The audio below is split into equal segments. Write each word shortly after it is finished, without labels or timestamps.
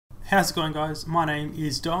How's it going, guys? My name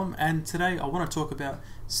is Dom, and today I want to talk about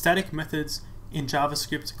static methods in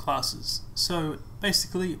JavaScript classes. So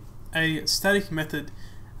basically, a static method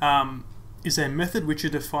is a method which you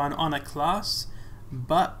define on a class,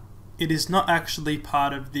 but it is not actually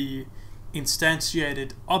part of the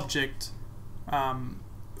instantiated object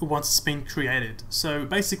once it's been created. So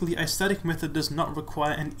basically, a static method does not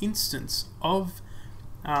require an instance of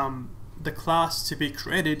the class to be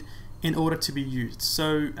created in order to be used.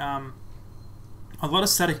 So a lot of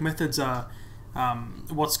static methods are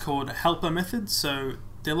what's called helper methods. So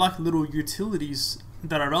they're like little utilities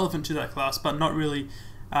that are relevant to that class, but not really,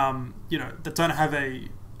 that don't have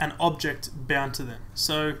an object bound to them.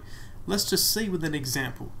 So let's just see with an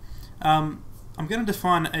example. I'm going to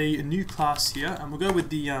define a new class here, and we'll go with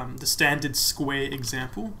the standard square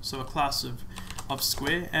example. So a class of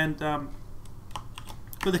square, and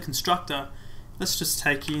for the constructor, let's just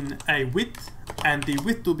take in a width, and the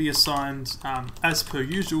width will be assigned as per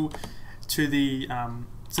usual to the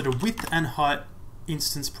width and height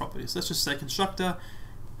instance properties. Let's just say constructor,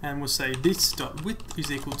 and we'll say this.width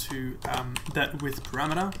is equal to that width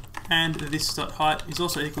parameter, and this.height is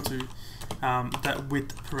also equal to that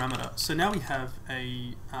width parameter. So now we have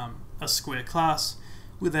a square class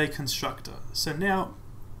with a constructor. So now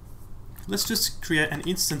let's just create an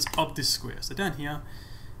instance of this square. So down here,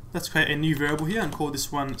 let's create a new variable here and call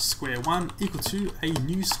this one square1 equal to a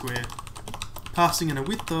new square, passing in a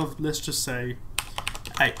width of, let's just say,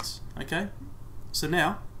 8. Okay, so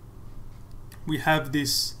now we have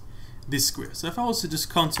this square. So if I was to just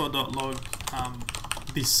console.log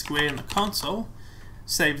this square in the console,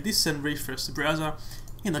 save this and refresh the browser,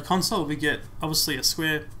 in the console we get obviously a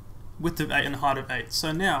square, width of 8 and height of 8.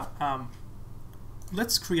 So now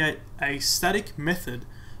let's create a static method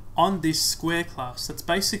on this square class that's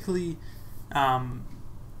basically going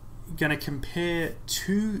to compare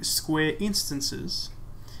two square instances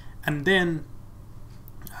and then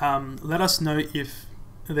let us know if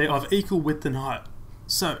they're of equal width and height.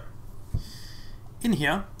 So in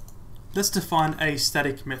here, let's define a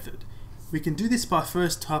static method. We can do this by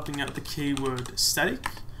first typing out the keyword static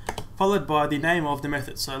followed by the name of the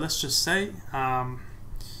method. So let's just say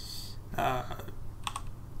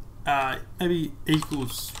maybe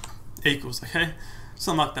equals, okay,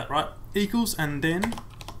 something like that, right? Equals, and then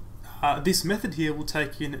this method here will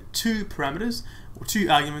take in two parameters or two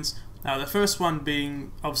arguments. The first one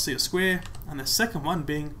being obviously a square, and the second one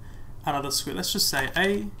being another square. Let's just say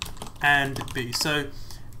A and B. So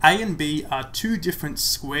A and B are two different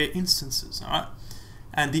square instances, alright?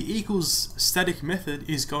 And the equals static method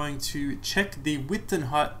is going to check the width and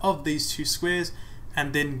height of these two squares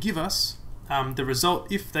and then give us the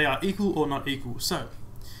result if they are equal or not equal. So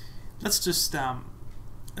let's just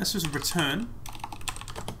return,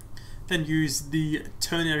 then use the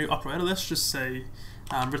ternary operator. Let's just say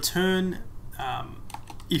return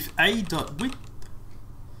if a.width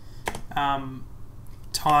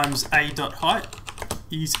times a.height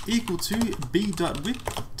is equal to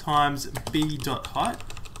b.width times b.height,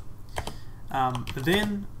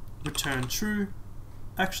 then return true.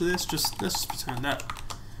 Actually, let's just return that.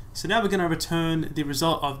 So now we're going to return the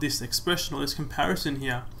result of this expression or this comparison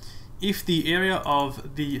here if the area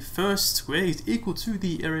of the first square is equal to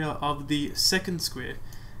the area of the second square.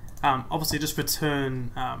 Obviously just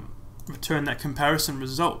return that comparison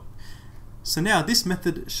result. So now this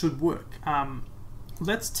method should work.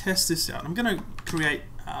 Let's test this out. I'm going to create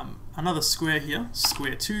another square here,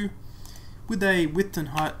 square2, with a width and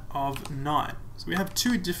height of 9. So we have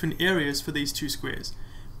two different areas for these two squares.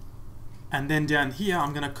 And then down here,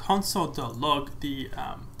 I'm going to console.log the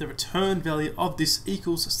return value of this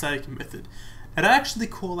equals static method. And I actually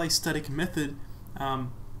call a static method,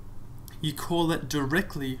 you call it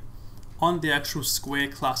directly on the actual square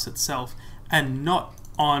class itself and not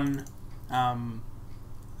on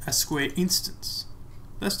a square instance.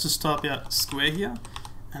 Let's just type out square here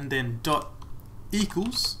and then dot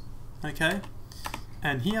equals, okay?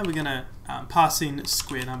 And here we're going to pass in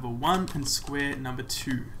square number 1 and square number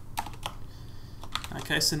 2.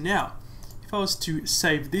 Okay, so now if I was to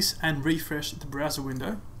save this and refresh the browser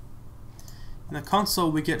window, in the console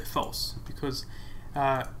we get false because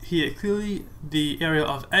here clearly the area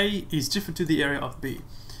of A is different to the area of B.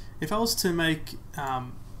 If I was to make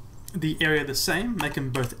the area the same, make them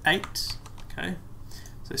both 8, okay,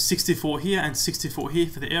 so 64 here and 64 here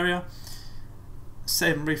for the area,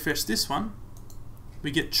 save and refresh this one,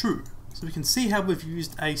 we get true. So we can see how we've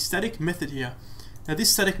used a static method here. Now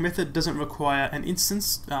this static method doesn't require an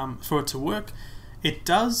instance for it to work. It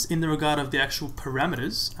does in the regard of the actual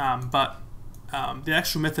parameters, but the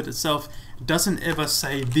actual method itself doesn't ever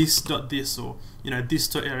say this or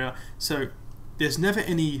this.area. So there's never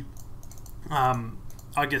any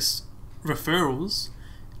I guess referrals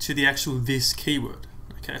to the actual this keyword.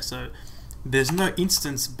 Okay, so there's no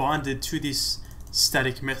instance binded to this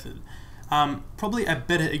static method. Probably a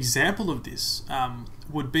better example of this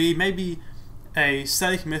would be maybe a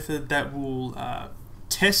static method that will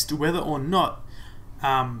test whether or not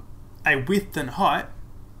a width and height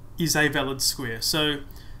is a valid square. So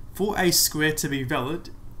for a square to be valid,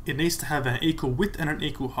 it needs to have an equal width and an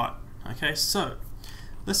equal height. Okay, so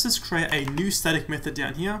let's just create a new static method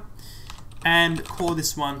down here and call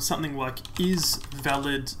this one something like is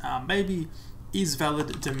valid, maybe is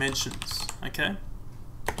valid dimensions. Okay,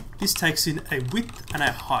 this takes in a width and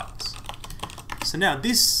a height. So now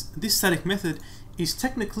this static method is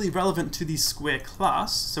technically relevant to the square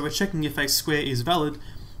class, so we're checking if a square is valid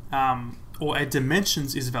or a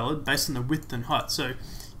dimensions is valid based on the width and height. So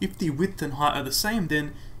if the width and height are the same,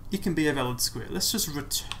 then it can be a valid square. Let's just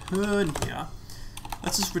return here.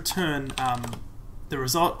 Let's just return the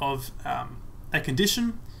result of a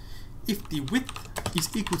condition. If the width is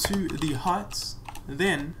equal to the height,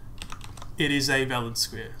 then it is a valid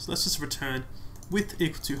square. So let's just return width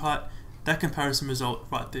equal to height, that comparison result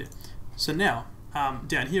right there. So now,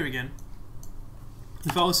 down here again,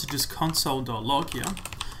 if I was to just console.log here,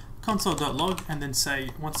 console.log, and then say,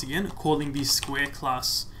 once again, calling the square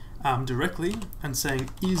class directly and saying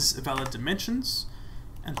is valid dimensions,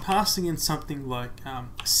 and passing in something like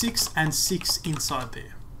 6 and 6 inside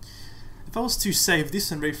there. If I was to save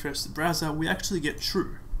this and refresh the browser, we actually get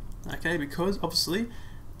true, okay, because obviously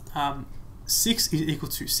 6 is equal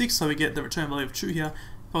to 6, so we get the return value of true here.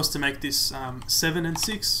 If I was to make this 7 and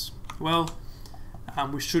 6, well,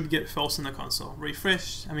 we should get false in the console.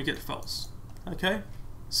 Refresh and we get false. Okay,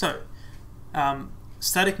 so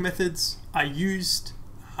static methods are used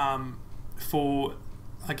for,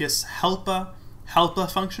 I guess, helper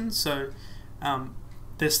functions. So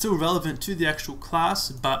they're still relevant to the actual class,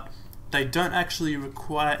 but they don't actually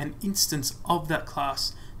require an instance of that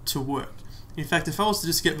class to work. In fact, if I was to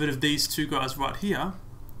just get rid of these two guys right here,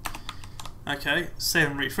 okay, save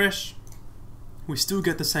and refresh, we still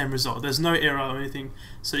get the same result. There's no error or anything.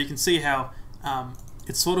 So you can see how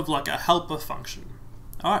it's sort of like a helper function.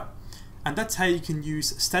 Alright, and that's how you can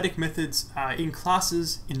use static methods in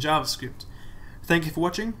classes in JavaScript. Thank you for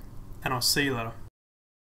watching, and I'll see you later.